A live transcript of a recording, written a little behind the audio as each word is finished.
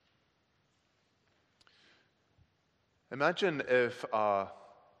Imagine if a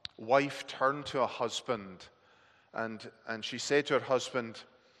wife turned to a husband and she said to her husband,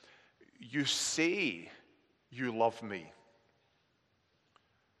 "You say you love me.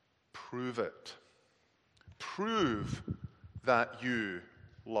 Prove it. Prove that you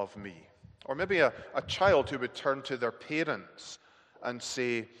love me." Or maybe a child who would turn to their parents and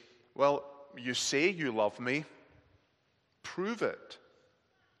say, "Well, you say you love me. Prove it."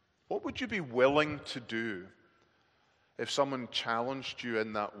 What would you be willing to do if someone challenged you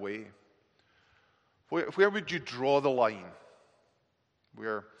in that way? Where would you draw the line?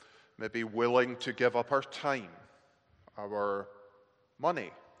 We're maybe willing to give up our time, our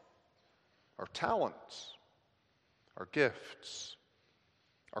money, our talents, our gifts,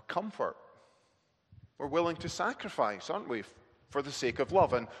 our comfort. We're willing to sacrifice, aren't we, for the sake of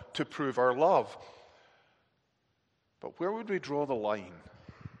love and to prove our love. But where would we draw the line?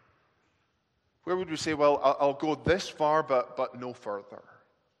 Where would we say, well, I'll go this far, but no further?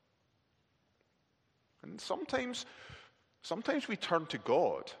 And sometimes we turn to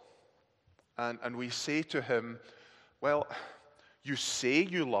God and we say to him, well, you say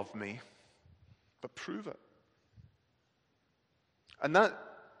you love me, but prove it. And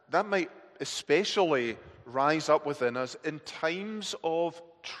that might especially rise up within us in times of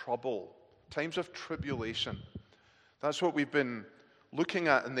trouble, times of tribulation. That's what we've been looking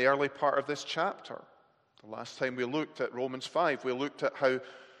at in the early part of this chapter. The last time we looked at Romans 5, we looked at how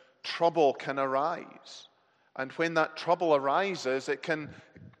trouble can arise. And when that trouble arises, it can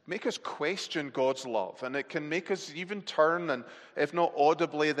make us question God's love. And it can make us even turn, and if not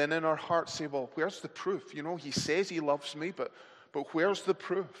audibly, then in our hearts say, well, where's the proof? You know, he says he loves me, but where's the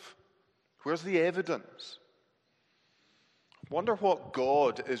proof? Where's the evidence? Wonder what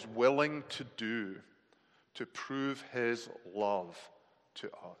God is willing to do to prove his love to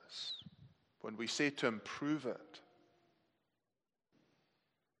us. When we say to him, prove it,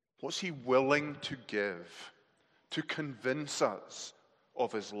 what's he willing to give to convince us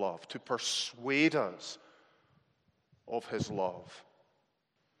of his love, to persuade us of his love?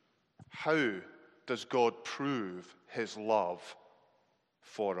 How does God prove his love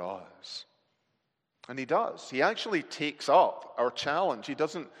for us? And he does. He actually takes up our challenge. He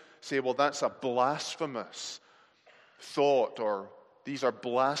doesn't say, well, that's a blasphemous thought, or these are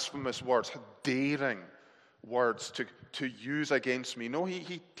blasphemous words, daring words to use against me. No,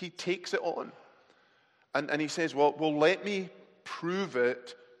 he takes it on. And he says, well, let me prove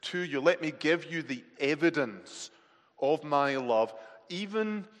it to you. Let me give you the evidence of my love,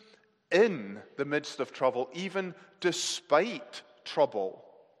 even in the midst of trouble, even despite trouble.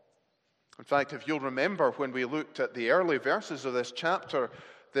 In fact, if you'll remember when we looked at the early verses of this chapter,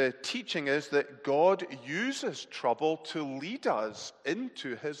 the teaching is that God uses trouble to lead us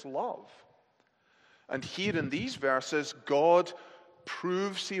into his love. And here in these verses, God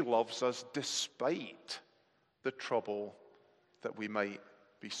proves he loves us despite the trouble that we might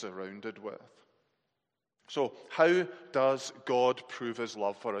be surrounded with. So, how does God prove his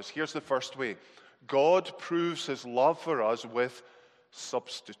love for us? Here's the first way. God proves his love for us with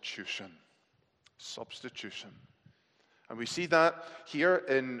substitution. Substitution. And we see that here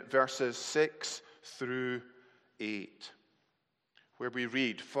in verses 6 through 8, where we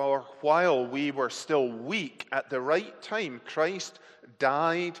read, "For while we were still weak, at the right time, Christ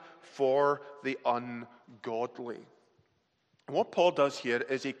died for the ungodly." And what Paul does here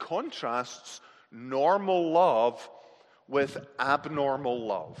is he contrasts normal love with abnormal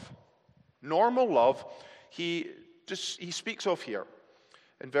love. Normal love, he speaks of here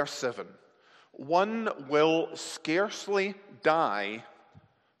in verse 7. One will scarcely die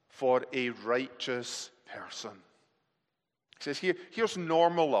for a righteous person. He says here's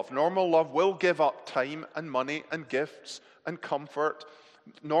normal love. Normal love will give up time and money and gifts and comfort.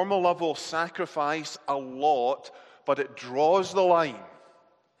 Normal love will sacrifice a lot, but it draws the line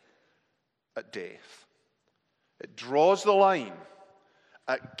at death. It draws the line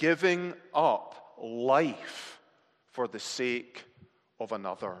at giving up life for the sake of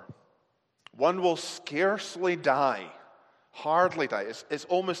another. One will scarcely die, hardly die. It's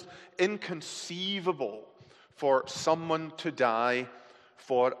almost inconceivable for someone to die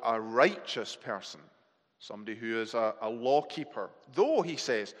for a righteous person, somebody who is a lawkeeper. Though, he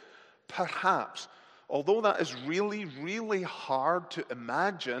says, perhaps, although that is really, really hard to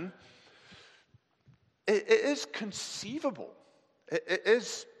imagine, it is conceivable. It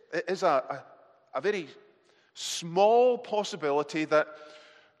is a very small possibility that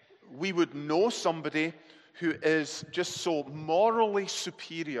we would know somebody who is just so morally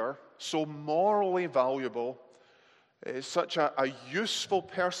superior, so morally valuable, is such a useful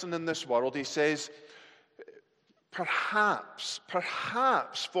person in this world. He says, perhaps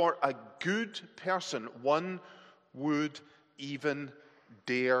for a good person, one would even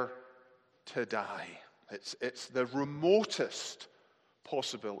dare to die. It's the remotest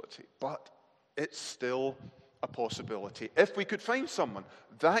possibility, but it's still a possibility. If we could find someone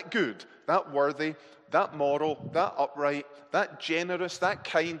that good, that worthy, that moral, that upright, that generous, that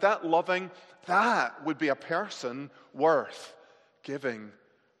kind, that loving, that would be a person worth giving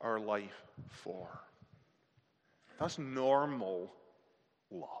our life for. That's normal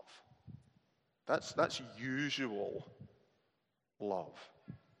love. That's usual love.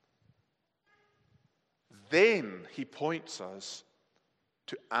 Then he points us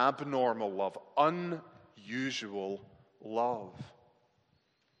to abnormal love, unusual love.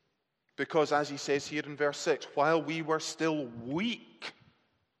 Because as he says here in verse 6, while we were still weak,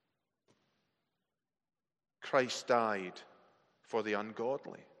 Christ died for the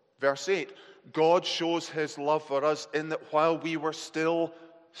ungodly. Verse 8, God shows his love for us in that while we were still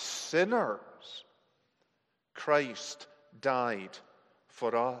sinners, Christ died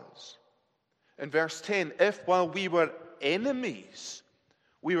for us. In verse 10, if while we were enemies,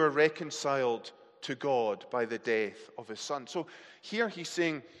 we were reconciled to God by the death of his Son. So here he's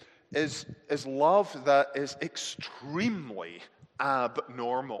saying is love that is extremely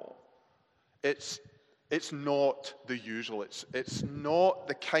abnormal. It's not the usual. It's not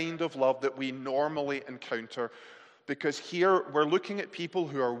the kind of love that we normally encounter, because here we're looking at people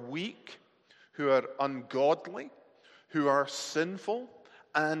who are weak, who are ungodly, who are sinful,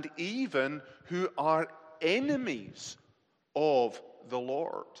 and even who are enemies of the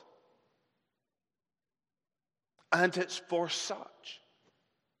Lord. And it's for such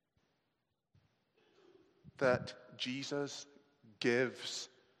that Jesus gives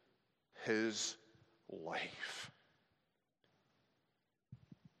his life.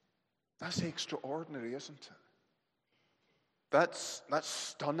 That's extraordinary, isn't it? That's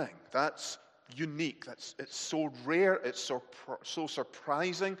stunning. That's unique. It's so rare. It's so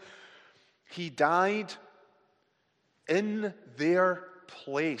surprising. He died in their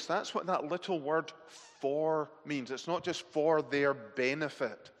place. That's what that little word "for" means. It's not just for their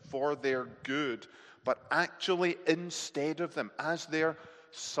benefit, for their good, but actually instead of them, as their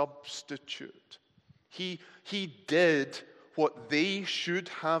substitute. He did what they should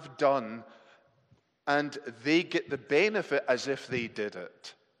have done, and they get the benefit as if they did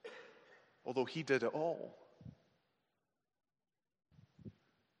it, although he did it all.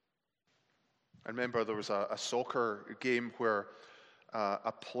 I remember there was a soccer game where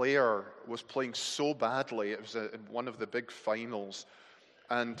a player was playing so badly. It was one of the big finals,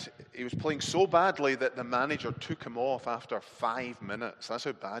 and he was playing so badly that the manager took him off after 5 minutes. That's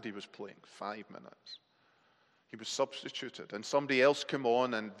how bad he was playing, 5 minutes. He was substituted, and somebody else came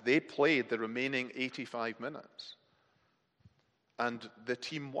on, and they played the remaining 85 minutes. And the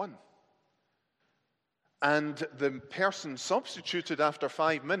team won. And the person substituted after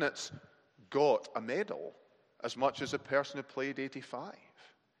 5 minutes got a medal as much as the person who played 85.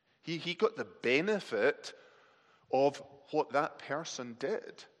 He got the benefit of what that person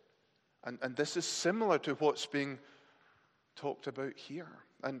did. And this is similar to what's being talked about here.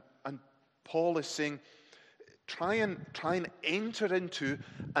 And Paul is saying, try and enter into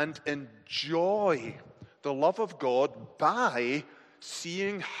and enjoy the love of God by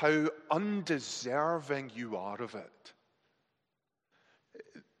seeing how undeserving you are of it.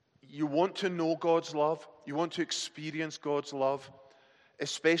 You want to know God's love. You want to experience God's love,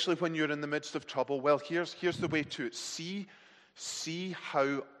 especially when you're in the midst of trouble. Well, here's the way to it. See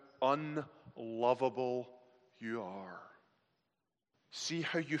how unlovable you are. See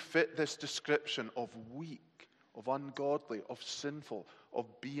how you fit this description of weak, of ungodly, of sinful, of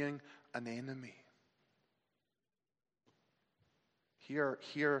being an enemy.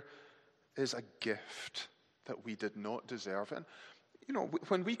 Here is a gift that we did not deserve. And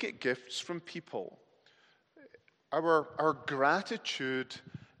when we get gifts from people, our gratitude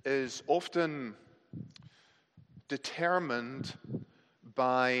is often determined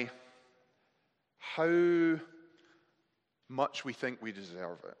by how much we think we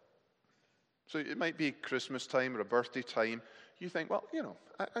deserve it. So it might be Christmas time or a birthday time. You think, well,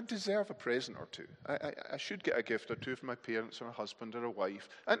 I deserve a present or two. I should get a gift or two from my parents or a husband or a wife.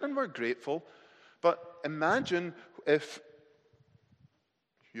 And we're grateful. But imagine if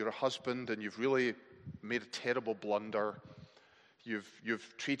you're a husband and you've really made a terrible blunder.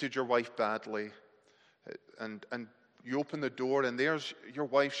 You've treated your wife badly. And you open the door and there's your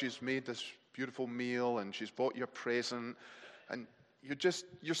wife. She's made this beautiful meal and she's bought you a present. And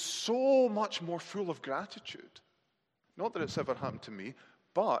you're so much more full of gratitude. Not that it's ever happened to me,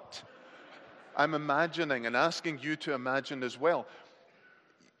 but I'm imagining and asking you to imagine as well.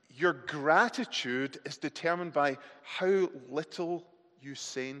 Your gratitude is determined by how little you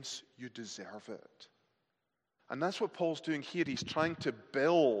sense you deserve it. And that's what Paul's doing here. He's trying to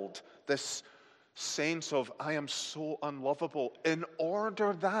build this sense of, I am so unlovable, in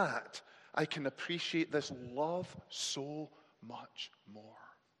order that I can appreciate this love so much more.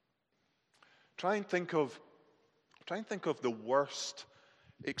 Try and think of the worst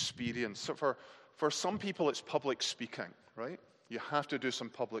experience. So for some people, it's public speaking, right? You have to do some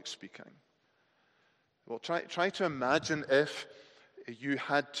public speaking. Well, try to imagine if you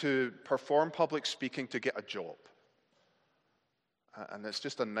had to perform public speaking to get a job. And it's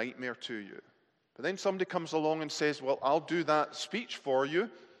just a nightmare to you. But then somebody comes along and says, well, I'll do that speech for you,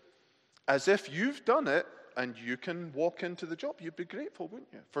 as if you've done it and you can walk into the job. You'd be grateful,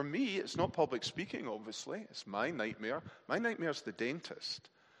 wouldn't you? For me, it's not public speaking, obviously. It's my nightmare. My nightmare is the dentist.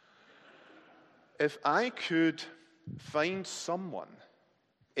 If I could find someone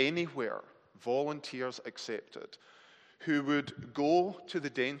anywhere, volunteers accepted, who would go to the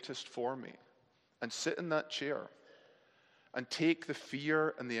dentist for me and sit in that chair and take the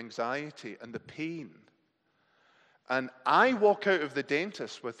fear and the anxiety and the pain, and I walk out of the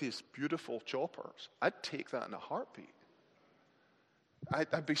dentist with these beautiful choppers, I'd take that in a heartbeat.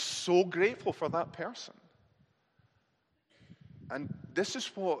 I'd be so grateful for that person. And this is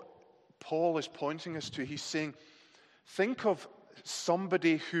what Paul is pointing us to. He's saying, think of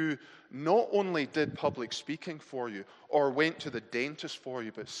somebody who not only did public speaking for you or went to the dentist for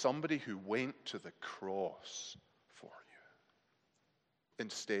you, but somebody who went to the cross for you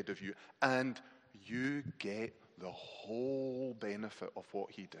instead of you. And you get the whole benefit of what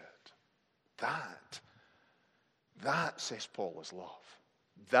he did. That, says Paul, is love.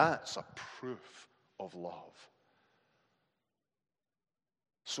 That's a proof of love.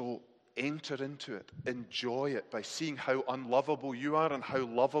 So enter into it. Enjoy it by seeing how unlovable you are and how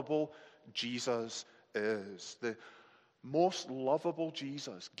lovable Jesus is. The most lovable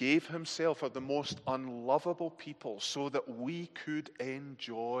Jesus gave himself for the most unlovable people so that we could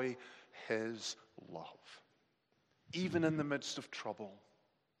enjoy his love, even in the midst of trouble.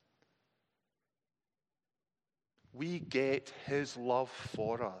 We get his love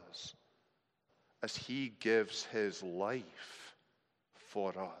for us as he gives his life for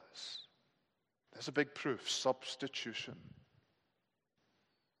us. There's a big proof, substitution.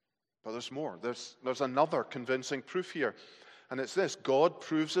 But there's more. There's another convincing proof here. And it's this: God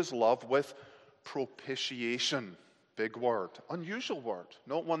proves his love with propitiation. Big word. Unusual word.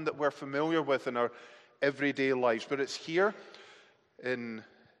 Not one that we're familiar with in our everyday lives. But it's here in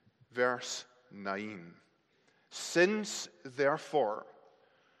verse 9. Since, therefore,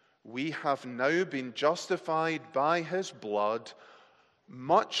 we have now been justified by his blood,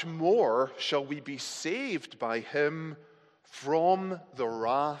 much more shall we be saved by him from the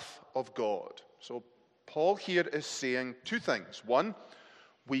wrath of God. So Paul here is saying two things. One,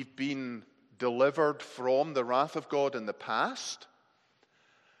 we've been delivered from the wrath of God in the past,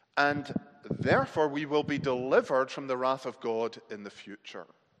 and therefore we will be delivered from the wrath of God in the future.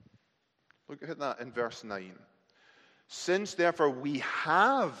 Look at that in verse 9. Since, therefore, we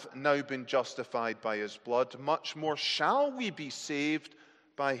have now been justified by his blood, much more shall we be saved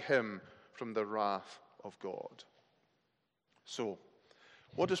by him from the wrath of God. So,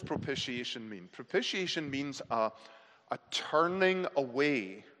 what does propitiation mean? Propitiation means a turning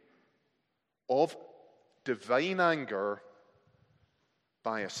away of divine anger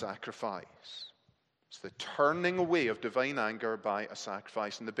by a sacrifice. It's the turning away of divine anger by a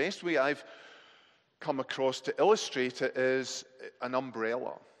sacrifice. And the best way I've come across to illustrate it is an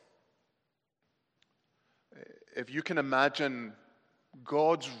umbrella. If you can imagine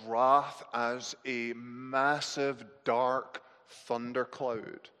God's wrath as a massive, dark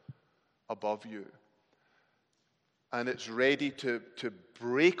thundercloud above you, and it's ready to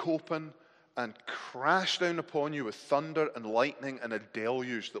break open and crash down upon you with thunder and lightning and a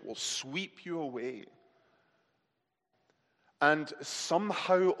deluge that will sweep you away. And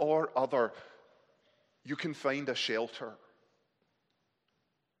somehow or other, you can find a shelter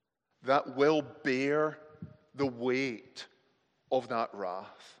that will bear the weight of that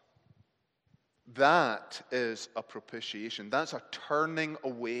wrath. That is a propitiation. That's a turning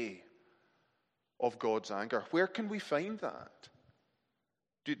away of God's anger. Where can we find that?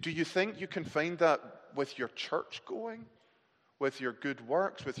 Do you think you can find that with your church going? With your good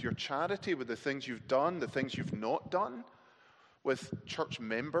works, with your charity, with the things you've done, the things you've not done? With church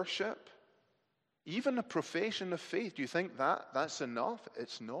membership? Even a profession of faith, do you think that's enough?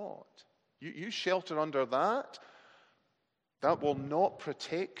 It's not. You shelter under that. That will not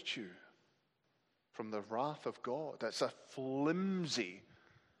protect you from the wrath of God. It's a flimsy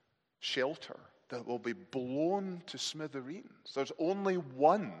shelter that will be blown to smithereens. There's only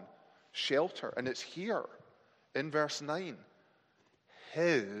one shelter, and it's here in verse 9.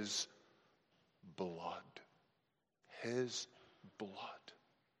 His blood. His blood.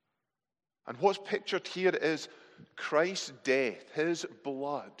 And what's pictured here is Christ's death, his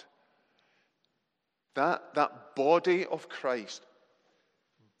blood. That body of Christ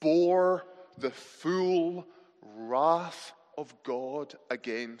bore the full wrath of God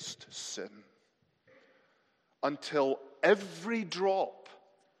against sin, until every drop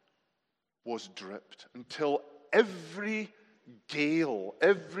was dripped, until every gale,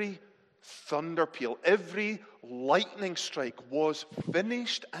 every thunder peal, every lightning strike was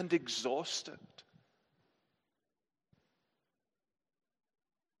finished and exhausted.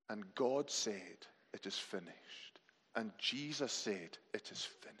 And God said, "It is finished." And Jesus said, "It is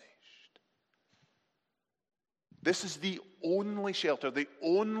finished." This is the only shelter, the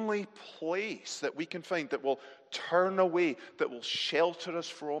only place that we can find that will turn away, that will shelter us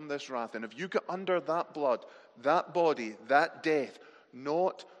from this wrath. And if you get under that blood, that body, that death,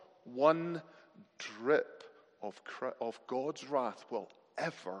 not one drip of God's wrath will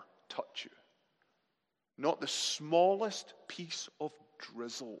ever touch you. Not the smallest piece of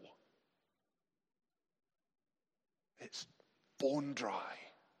drizzle. It's bone dry.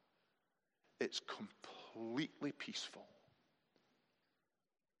 It's completely peaceful.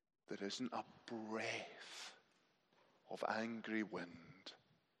 There isn't a breath of angry wind.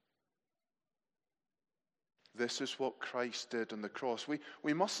 This is what Christ did on the cross.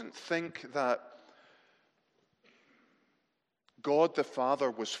 We mustn't think that God the Father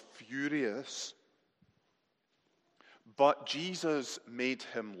was furious, but Jesus made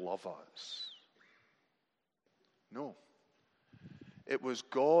him love us. No. It was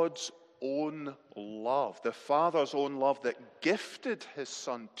God's own love, the Father's own love, that gifted his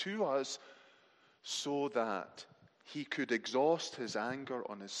Son to us so that he could exhaust his anger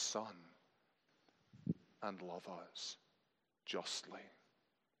on his Son and love us justly.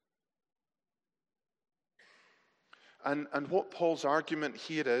 And what Paul's argument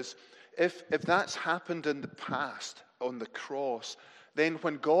here is, if that's happened in the past on the cross, then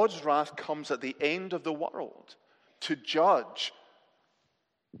when God's wrath comes at the end of the world to judge,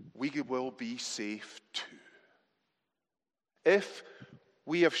 we will be safe too. If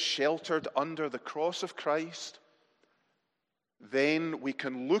we have sheltered under the cross of Christ, then we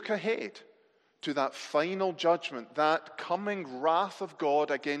can look ahead to that final judgment, that coming wrath of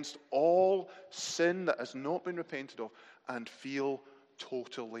God against all sin that has not been repented of, and feel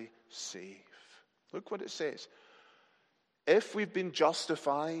totally safe. Look what it says. If we've been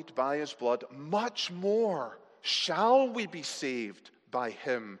justified by his blood, much more shall we be saved by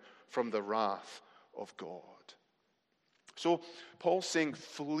him from the wrath of God. So Paul's saying,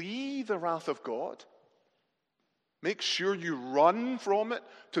 flee the wrath of God. Make sure you run from it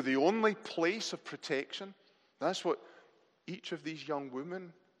to the only place of protection. That's what each of these young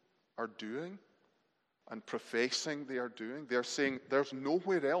women are doing and professing they are doing. They're saying, there's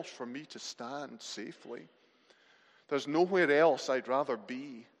nowhere else for me to stand safely. There's nowhere else I'd rather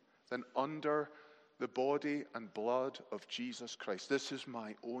be than under the body and blood of Jesus Christ. This is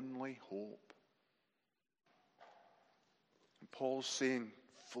my only hope. And Paul's saying,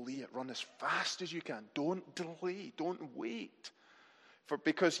 flee it, run as fast as you can. Don't delay, don't wait.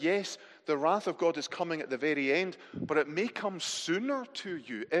 Because yes, the wrath of God is coming at the very end, but it may come sooner to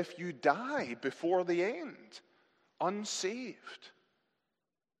you if you die before the end, unsaved,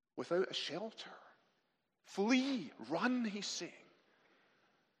 without a shelter. Flee, run, he's saying.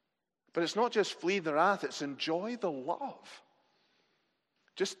 But it's not just flee the wrath, it's enjoy the love.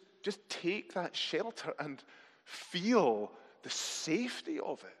 Just take that shelter and feel the safety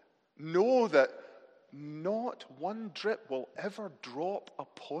of it. Know that not one drip will ever drop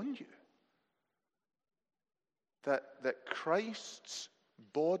upon you. That Christ's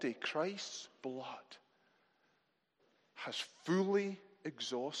body, Christ's blood, has fully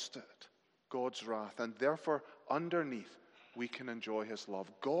exhausted God's wrath, and therefore underneath we can enjoy his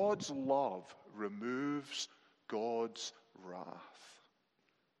love. God's love removes God's wrath.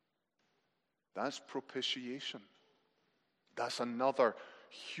 That's propitiation. That's another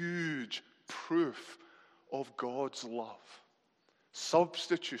huge proof of God's love.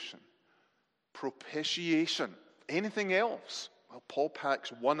 Substitution, propitiation, anything else? Well, Paul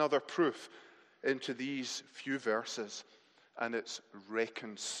packs one other proof into these few verses, and it's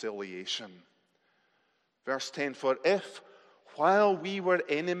reconciliation. Verse 10, for if, while we were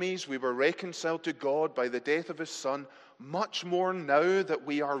enemies, we were reconciled to God by the death of his Son, much more now that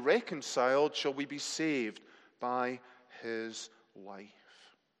we are reconciled shall we be saved by his life.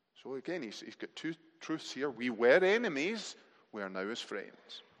 So again, he's got two truths here. We were enemies, we are now his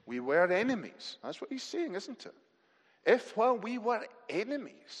friends. We were enemies. That's what he's saying, isn't it? If while we were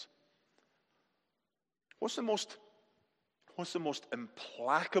enemies, what's the most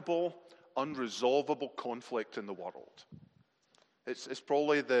implacable, unresolvable conflict in the world? It's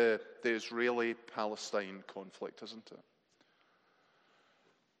probably the Israeli-Palestine conflict, isn't it?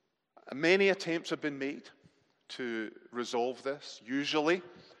 And many attempts have been made to resolve this. Usually,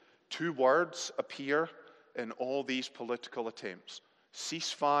 two words appear in all these political attempts: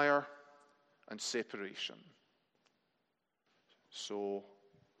 ceasefire and separation. So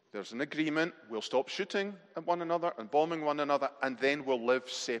there's an agreement, we'll stop shooting at one another and bombing one another, and then we'll live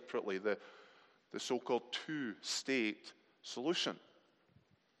separately, the so-called two-state solution.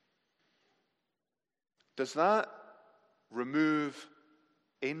 Does that remove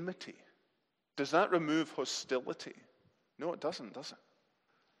enmity? Does that remove hostility? No, it doesn't, does it?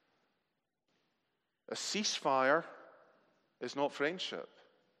 A ceasefire is not friendship,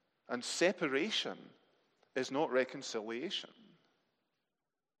 and separation is not reconciliation.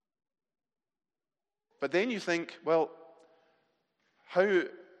 But then you think, well, how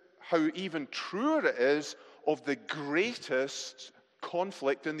even truer it is of the greatest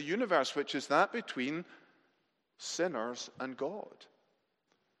conflict in the universe, which is that between sinners and God.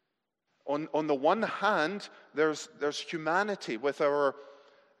 On the one hand, there's humanity with our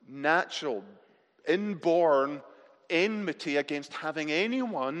natural, inborn enmity against having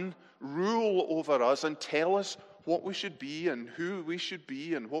anyone rule over us and tell us what we should be and who we should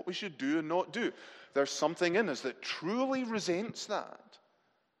be and what we should do and not do. There's something in us that truly resents that.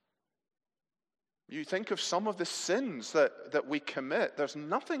 You think of some of the sins that we commit. There's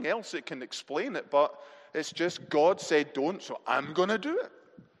nothing else that can explain it, but it's just God said don't, so I'm going to do it.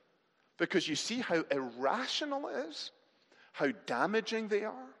 Because you see how irrational it is, how damaging they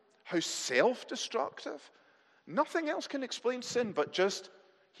are, how self-destructive. Nothing else can explain sin, but just,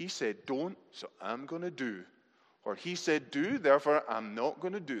 he said don't, so I'm going to do. Or he said do, therefore I'm not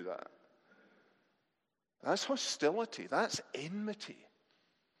going to do that. That's hostility. That's enmity.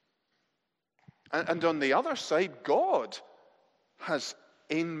 And on the other side, God has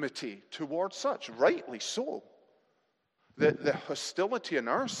enmity towards such, rightly so. The hostility on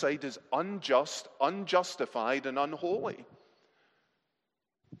our side is unjust, unjustified, and unholy.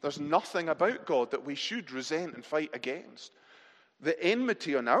 There's nothing about God that we should resent and fight against. The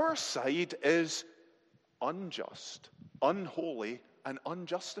enmity on our side is unjust, unholy, and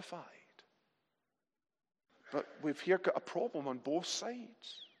unjustified. But we've here got a problem on both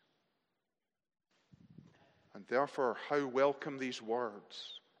sides. And therefore, how welcome these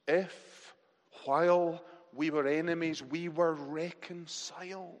words. If, while we were enemies, we were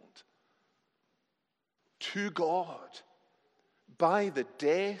reconciled to God by the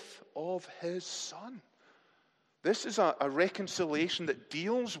death of his Son. This is a reconciliation that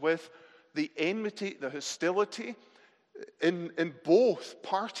deals with the enmity, the hostility in both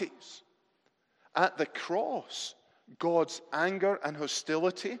parties. At the cross, God's anger and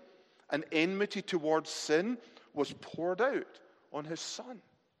hostility and enmity towards sin was poured out on his Son.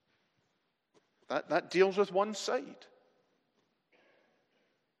 That deals with one side.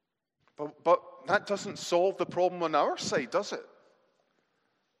 But that doesn't solve the problem on our side, does it?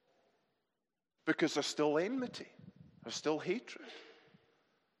 Because there's still enmity. There's still hatred.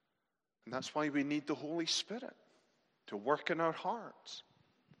 And that's why we need the Holy Spirit to work in our hearts.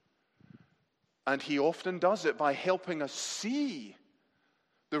 And he often does it by helping us see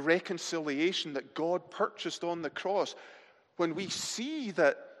the reconciliation that God purchased on the cross. When we see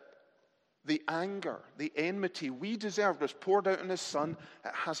that the anger, the enmity we deserved was poured out on his Son,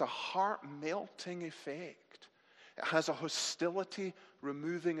 it has a heart-melting effect. It has a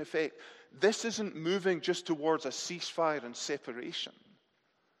hostility-removing effect. This isn't moving just towards a ceasefire and separation,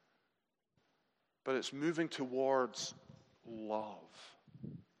 but it's moving towards love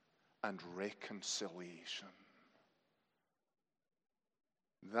and reconciliation.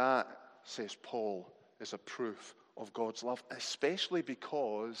 That, says Paul, is a proof of God's love, especially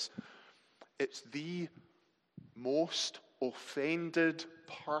because it's the most offended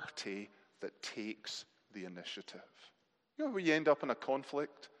party that takes the initiative. You know, when you end up in a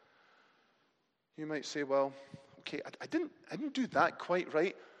conflict, you might say, well, okay, I didn't do that quite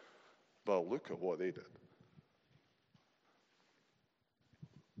right. Well, look at what they did.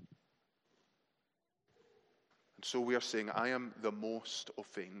 And so we are saying, I am the most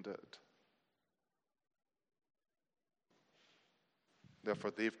offended.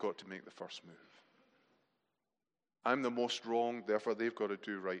 Therefore, they've got to make the first move. I'm the most wrong, therefore they've got to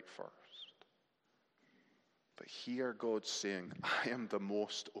do right first. But here God's saying, I am the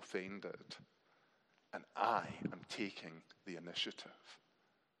most offended, and I am taking the initiative.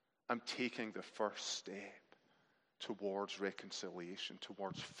 I'm taking the first step towards reconciliation,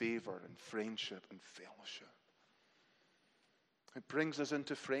 towards favor and friendship and fellowship. It brings us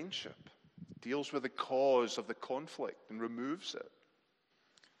into friendship, deals with the cause of the conflict and removes it.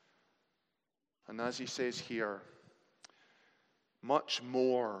 And as he says here, much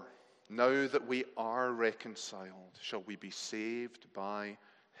more, now that we are reconciled, shall we be saved by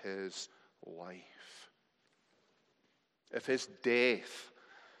his life. If his death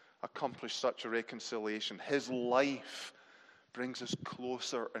accomplished such a reconciliation, his life brings us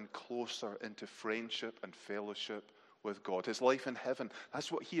closer and closer into friendship and fellowship with God. His life in heaven,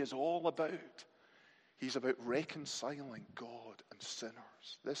 that's what he is all about. He's about reconciling God and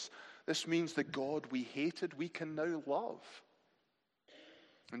sinners. This means the God we hated, we can now love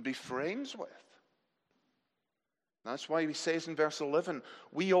and be friends with. That's why he says in verse 11,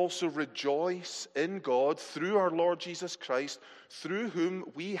 we also rejoice in God through our Lord Jesus Christ, through whom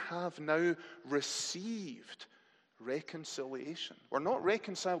we have now received reconciliation. We're not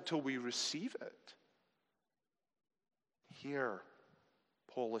reconciled till we receive it. Here,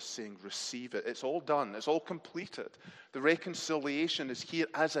 Paul is saying, receive it. It's all done. It's all completed. The reconciliation is here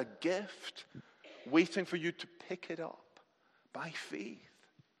as a gift, waiting for you to pick it up by faith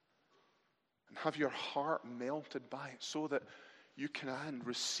and have your heart melted by it so that you can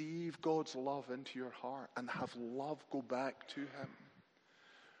receive God's love into your heart and have love go back to him.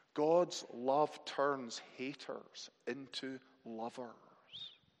 God's love turns haters into lovers.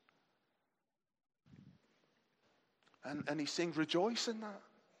 And he's saying, rejoice in that.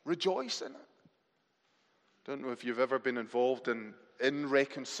 Rejoice in it. Don't know if you've ever been involved in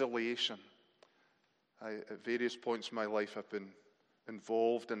reconciliation. At various points in my life, I've been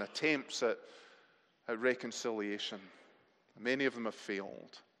involved in attempts at reconciliation. Many of them have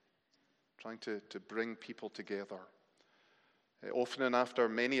failed, trying to bring people together. Often and after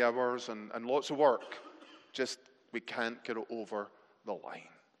many hours and lots of work, just we can't get it over the line.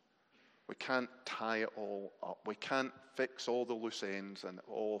 We can't tie it all up. We can't fix all the loose ends and it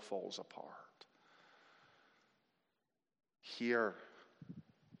all falls apart. Here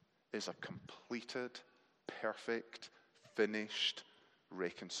is a completed, perfect, finished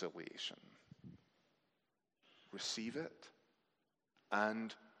reconciliation. Receive it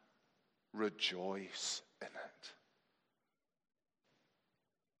and rejoice in it.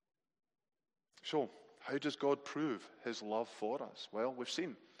 So, how does God prove his love for us? Well, we've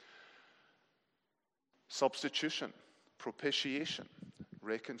seen substitution, propitiation,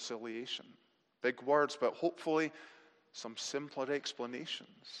 reconciliation. Big words, but hopefully some simpler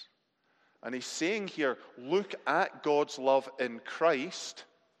explanations. And he's saying here, look at God's love in Christ,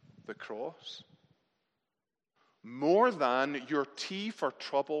 the cross, more than your tea for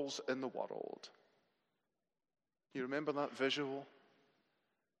troubles in the world. You remember that visual?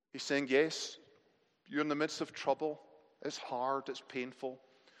 He's saying, yes, you're in the midst of trouble. It's hard, it's painful,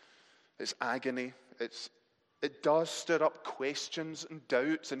 it's agony. It does stir up questions and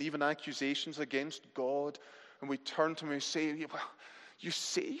doubts and even accusations against God. And we turn to him and say, well, you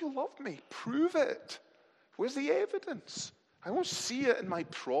say you love me. Prove it. Where's the evidence? I don't see it in my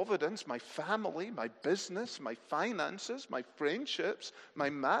providence, my family, my business, my finances, my friendships, my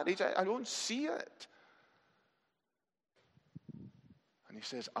marriage. I don't see it. And he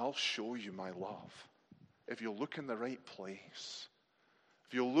says, I'll show you my love if you look in the right place.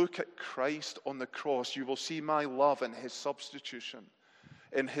 If you look at Christ on the cross, you will see my love in his substitution,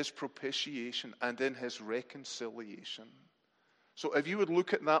 in his propitiation, and in his reconciliation. So if you would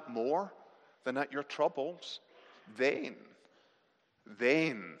look at that more than at your troubles, then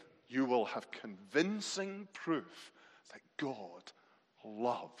you will have convincing proof that God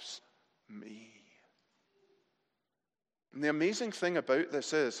loves me. And the amazing thing about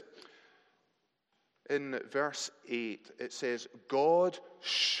this is, in verse 8, it says, God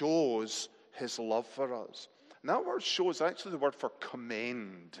shows his love for us. And that word show is actually the word for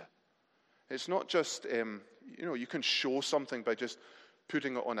commend. It's not just, you can show something by just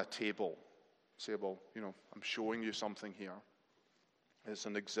putting it on a table. Say, well, I'm showing you something here. It's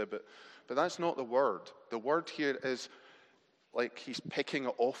an exhibit. But that's not the word. The word here is like he's picking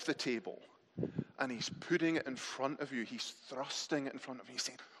it off the table and he's putting it in front of you. He's thrusting it in front of you. He's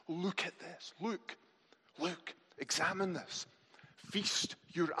saying, look at this. Look, examine this. Feast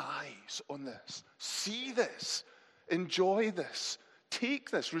your eyes on this. See this. Enjoy this. Take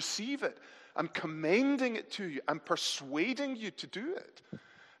this. Receive it. I'm commending it to you. I'm persuading you to do it.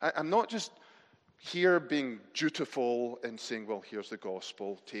 I'm not just here being dutiful and saying, well, here's the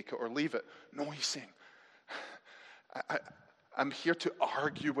gospel, take it or leave it. No, he's saying, I'm here to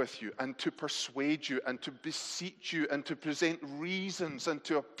argue with you and to persuade you and to beseech you and to present reasons and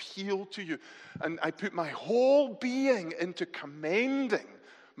to appeal to you. And I put my whole being into commending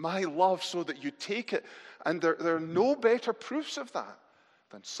my love so that you take it. And there are no better proofs of that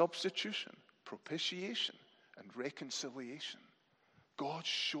than substitution, propitiation, and reconciliation. God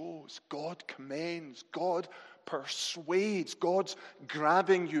shows, God commends, God persuades. God's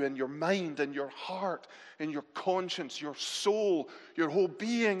grabbing you in your mind, in your heart, in your conscience, your soul, your whole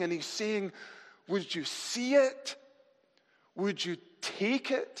being. And he's saying, would you see it? Would you take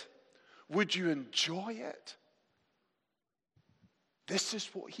it? Would you enjoy it? This is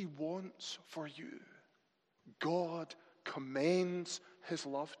what he wants for you. God commends his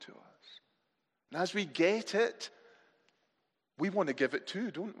love to us. And as we get it, we want to give it too,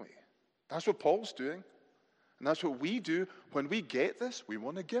 don't we? That's what Paul's doing. And that's what we do. When we get this, we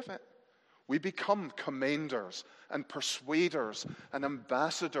want to give it. We become commenders and persuaders and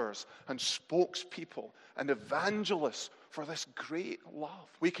ambassadors and spokespeople and evangelists for this great love.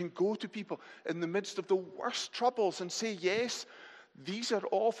 We can go to people in the midst of the worst troubles and say, yes, these are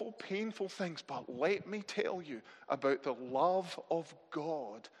awful, painful things, but let me tell you about the love of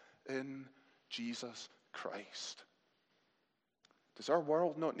God in Jesus Christ. Does our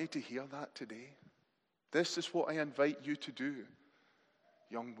world not need to hear that today? This is what I invite you to do,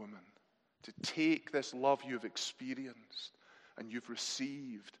 young woman, to take this love you've experienced and you've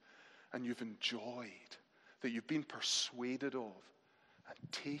received and you've enjoyed, that you've been persuaded of,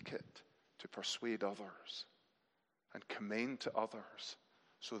 and take it to persuade others and commend to others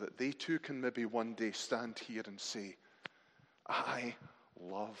so that they too can maybe one day stand here and say, I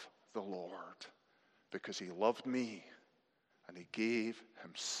love the Lord because he loved me and he gave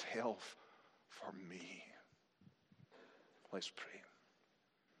himself for me. Let's pray.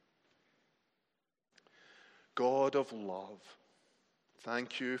 God of love,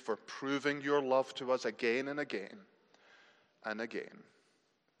 thank you for proving your love to us again and again and again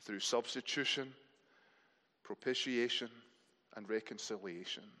through substitution, propitiation, and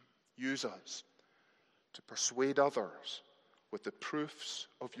reconciliation. Use us to persuade others with the proofs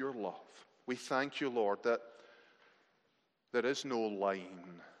of your love. We thank you, Lord, that there is no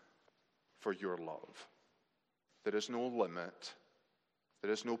line for your love. There is no limit.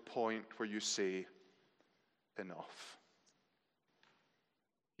 There is no point where you say, enough.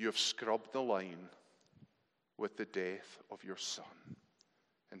 You have scrubbed the line with the death of your Son.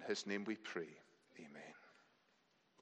 In his name we pray. Amen.